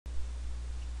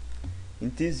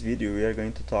In this video we are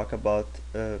going to talk about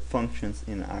functions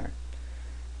in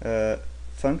R.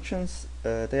 Functions,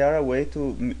 they are a way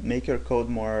to make your code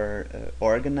more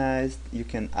organized. You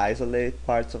can isolate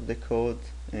parts of the code,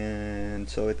 and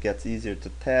so it gets easier to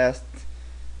test,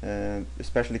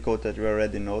 especially code that you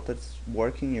already know that's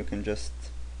working. You can just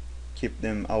keep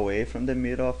them away from the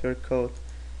middle of your code,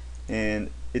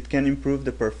 and it can improve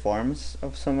the performance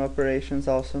of some operations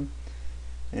also.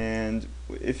 And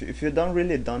if you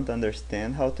don't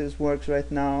understand how this works right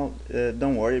now,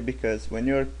 don't worry, because when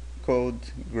your code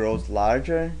grows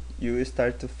larger, you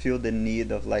start to feel the need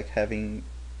of like having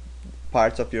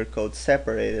parts of your code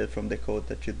separated from the code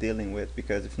that you're dealing with,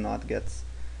 because if not, it gets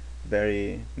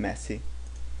very messy.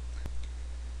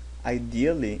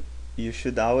 Ideally, you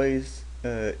should always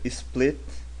split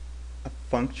a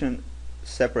function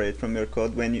separate from your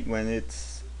code when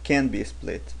it's can be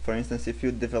split. For instance, if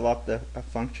you developed a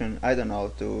function, I don't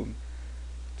know, to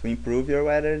improve your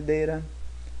weather data,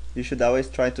 you should always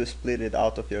try to split it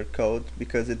out of your code,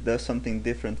 because it does something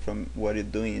different from what you're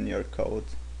doing in your code.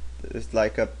 It's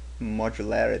like a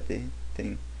modularity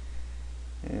thing,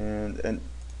 and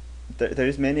there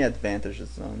is many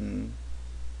advantages on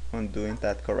doing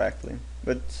that correctly.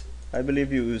 But I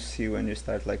believe you will see when you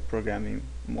start like programming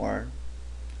more.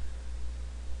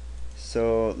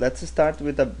 So let's start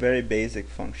with a very basic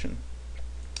function.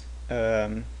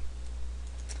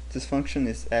 This function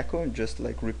is echo, just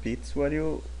like repeats what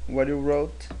you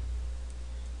wrote.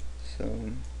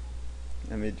 So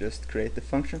let me just create the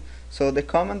function. So the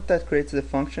comment that creates the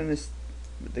function is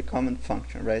the comment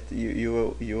function, right?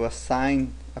 You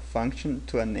assign a function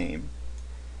to a name,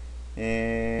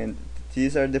 and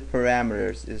these are the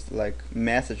parameters, is like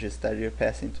messages that you're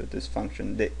passing to this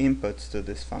function, the inputs to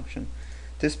this function.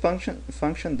 This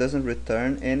function doesn't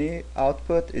return any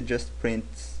output, it just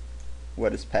prints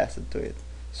what is passed to it.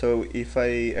 So if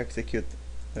I execute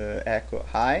echo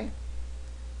hi,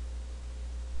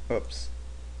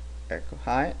 echo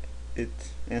hi, it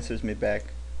answers me back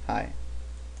hi.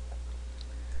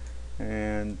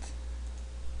 And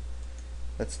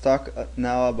let's talk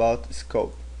now about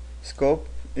scope. Scope,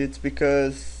 it's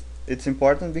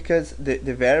important because the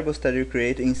variables that you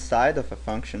create inside of a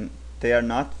function, they are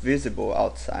not visible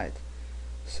outside.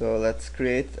 So let's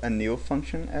create a new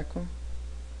function echo,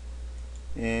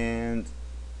 and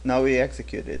now we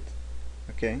execute it.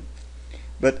 Okay,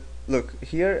 but look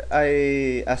here,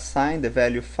 I assign the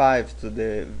value 5 to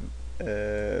the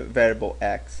variable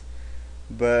x,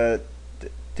 but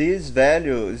this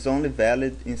value is only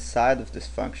valid inside of this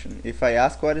function. If I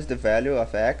ask what is the value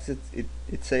of x,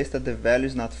 it says that the value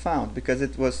is not found, because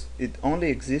it only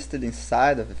existed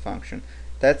inside of the function.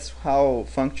 That's how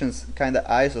functions kind of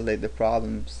isolate the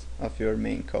problems of your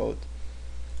main code.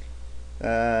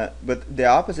 But the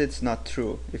opposite is not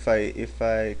true. If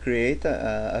I create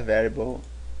a variable,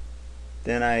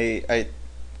 then I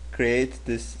create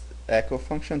this echo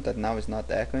function that now is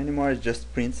not echo anymore. It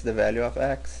just prints the value of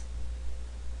x.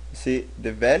 You see,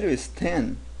 the value is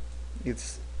 10.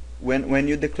 It's when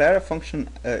you declare a function,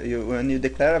 when you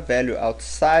declare a value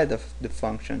outside of the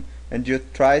function, and you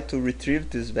try to retrieve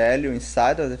this value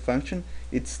inside of the function,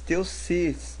 it still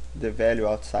sees the value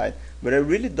outside. But I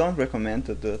really don't recommend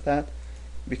to do that,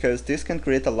 because this can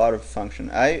create a lot of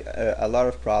a lot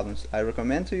of problems. I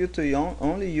recommend to you to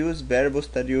only use variables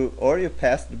that you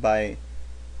passed by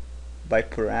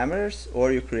parameters,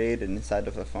 or you created inside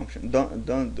of a function.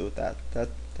 Don't do that.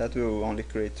 That will only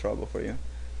create trouble for you.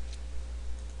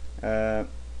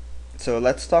 So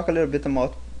let's talk a little bit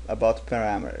about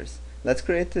parameters. Let's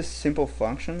create this simple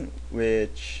function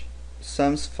which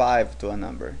sums 5 to a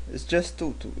number. It's just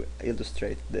to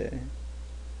illustrate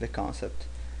the concept.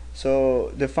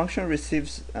 So the function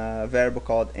receives a variable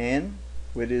called n,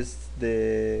 which is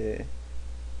a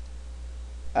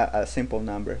simple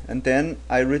number, and then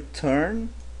I return,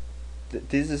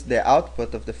 this is the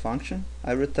output of the function,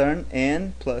 I return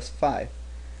n plus 5.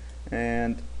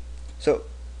 And so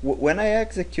when I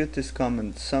execute this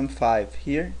command sum 5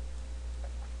 here,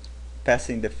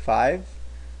 passing the 5,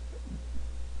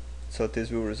 so this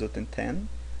will result in 10.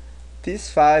 This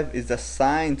 5 is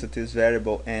assigned to this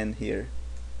variable n here,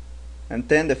 and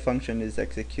then the function is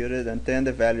executed, and then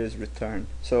the value is returned.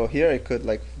 So here I could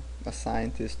like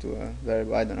assign this to a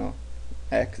variable, I don't know,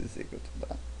 x is equal to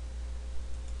that.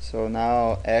 So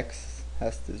now x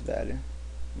has this value.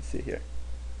 Let's see here.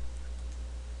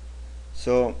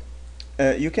 So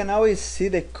you can always see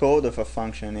the code of a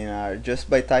function in R just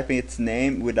by typing its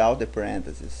name without the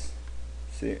parentheses.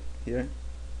 See here,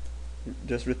 it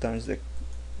just returns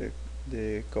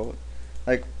the code.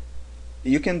 Like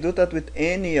you can do that with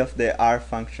any of the R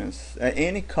functions.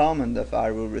 Any command of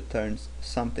R will return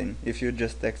something if you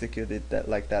just execute it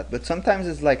like that. But sometimes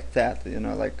it's like that, you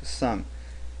know, like sum.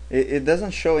 It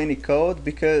doesn't show any code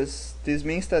because this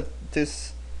means that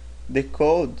the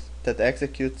code that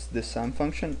executes the sum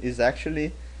function is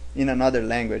actually in another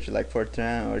language, like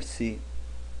Fortran or C.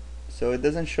 So it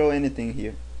doesn't show anything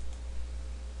here.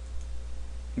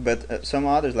 But some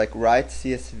others, like write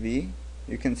CSV,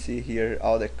 you can see here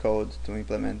all the code to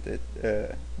implement it,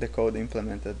 the code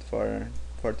implemented for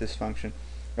this function.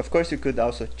 Of course, you could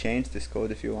also change this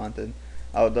code if you wanted.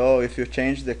 Although if you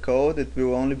change the code, it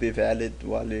will only be valid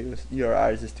while your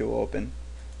R is still open.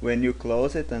 When you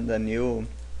close it and a new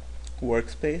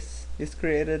workspace is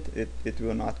created, it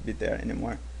will not be there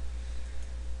anymore.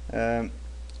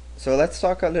 So let's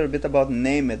talk a little bit about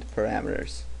named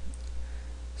parameters.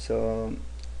 So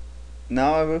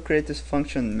now I will create this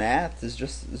function math. It's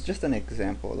just an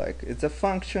example. Like, it's a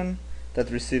function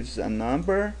that receives a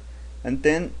number, and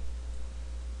then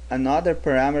another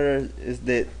parameter is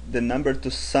the number to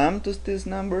sum to this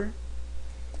number,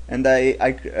 and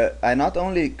I not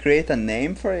only create a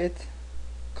name for it,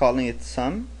 calling it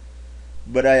sum,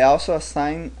 but I also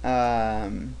assign a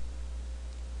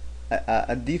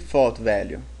default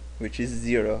value, which is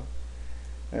 0.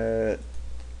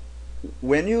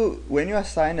 When you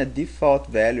assign a default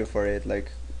value for it,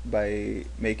 like by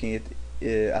making it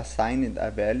assigning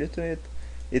a value to it,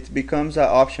 it becomes an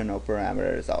optional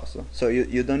parameter also. So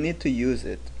you don't need to use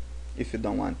it if you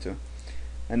don't want to.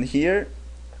 And here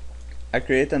I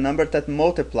create a number that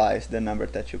multiplies the number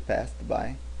that you passed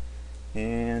by,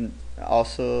 and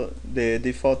also the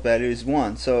default value is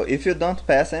 1. So if you don't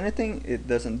pass anything, it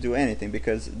doesn't do anything,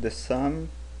 because the sum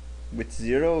with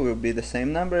 0 will be the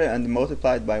same number, and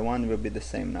multiplied by 1 will be the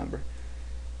same number.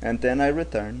 And then I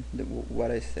return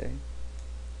what I say.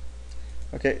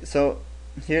 Okay, so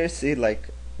here you see, like,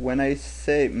 when I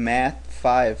say math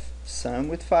 5 sum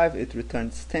with 5, it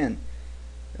returns 10,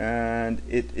 and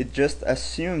it just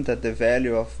assumed that the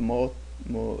value of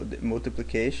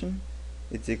multiplication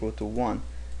is equal to 1.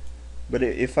 But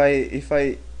if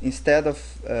I instead of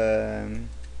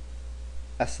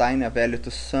assign a value to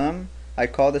sum, I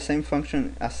call the same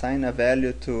function assign a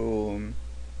value to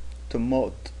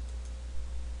mult,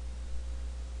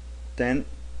 then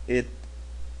it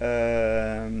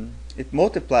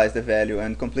multiplies the value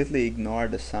and completely ignore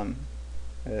the sum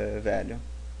value.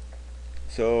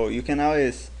 So you can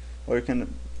always, or you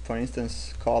can, for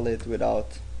instance, call it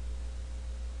without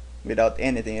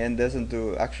anything, and doesn't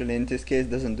do, actually in this case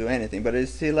doesn't do anything. But you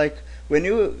see, like, when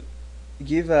you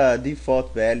give a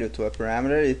default value to a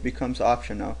parameter, it becomes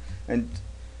optional, and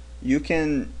you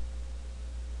can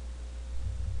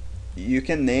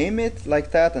name it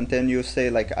like that, and then you say,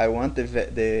 like, I want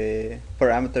the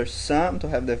parameter sum to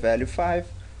have the value 5,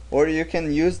 or you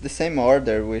can use the same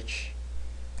order which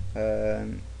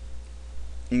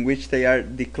in which they are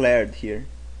declared here.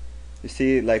 You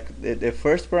see, like, the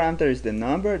first parameter is the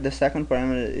number, the second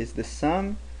parameter is the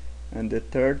sum, and the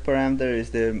third parameter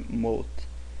is the mult.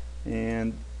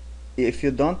 And if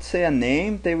you don't say a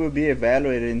name, they will be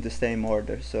evaluated in the same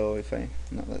order. So if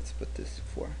let's put this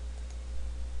 4.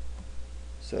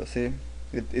 So see,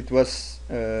 it was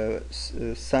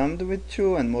summed with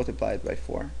 2 and multiplied by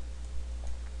 4.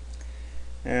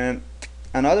 And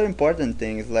another important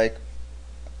thing is, like,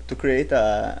 to create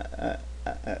a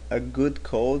good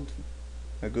code,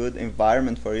 a good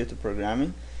environment for you to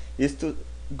programming, is to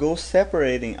go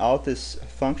separating out these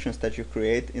functions that you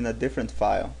create in a different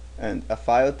file, and a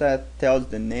file that tells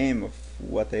the name of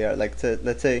what they are. Like,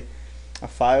 let's say a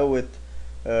file with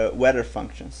weather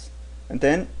functions, and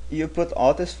then you put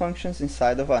all these functions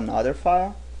inside of another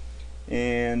file,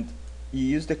 and you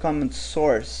use the command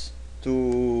source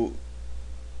to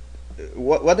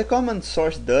what the command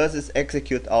source does is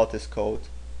execute all this code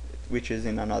which is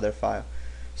in another file.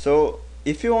 So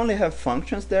if you only have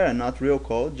functions there and not real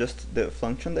code, just the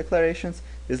function declarations,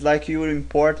 it's like you're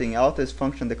importing all these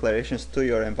function declarations to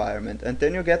your environment, and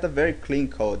then you get a very clean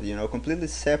code, you know, completely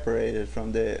separated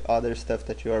from the other stuff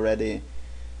that you already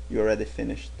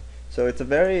finished. So it's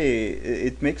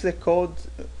it makes the code,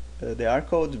 the R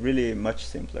code, really much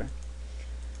simpler.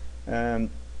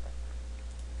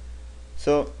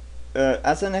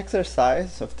 As an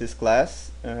exercise of this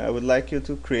class, I would like you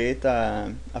to create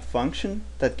a function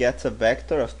that gets a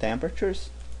vector of temperatures.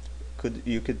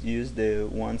 You could use the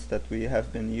ones that we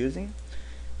have been using,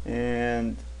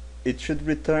 and it should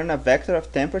return a vector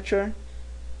of temperature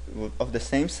of the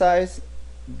same size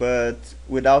but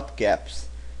without gaps.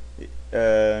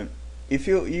 If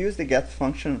you use the get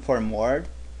function for more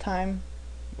time,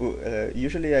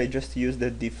 Usually I just use the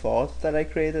default that I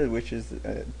created, which is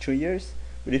 2 years.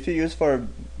 But if you use for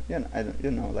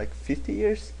like 50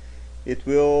 years, it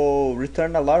will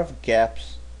return a lot of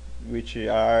gaps, which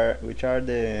are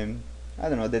the I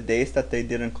don't know, the days that they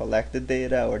didn't collect the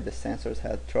data, or the sensors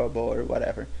had trouble, or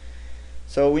whatever.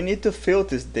 So we need to fill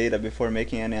this data before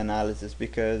making any analysis,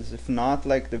 because if not,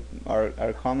 like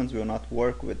our commons will not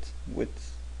work with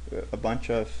a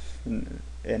bunch of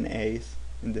NAs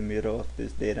in the middle of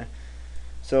this data.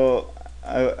 So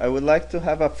I would like to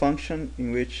have a function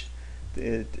in which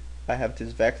I have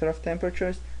this vector of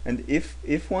temperatures, and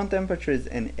if one temperature is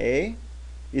NA,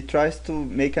 it tries to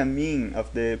make a mean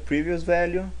of the previous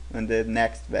value and the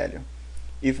next value.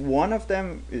 If one of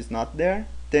them is not there,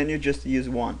 then you just use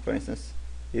one. For instance,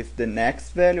 if the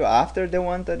next value after the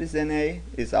one that is NA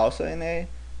is also NA,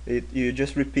 you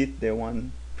just repeat the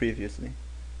one previously,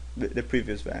 the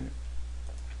previous value.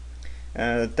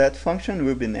 That function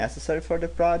will be necessary for the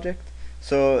project,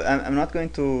 so I'm not going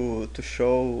to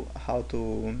show how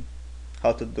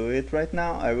to do it right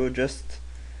now. I will just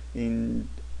in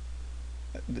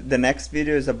the next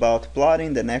video is about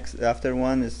plotting. The next after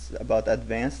one is about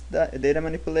advanced data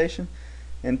manipulation,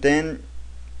 and then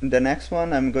in the next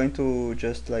one I'm going to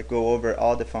just like go over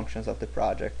all the functions of the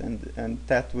project, and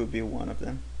that will be one of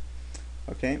them.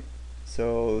 Okay,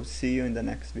 so see you in the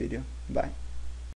next video. Bye.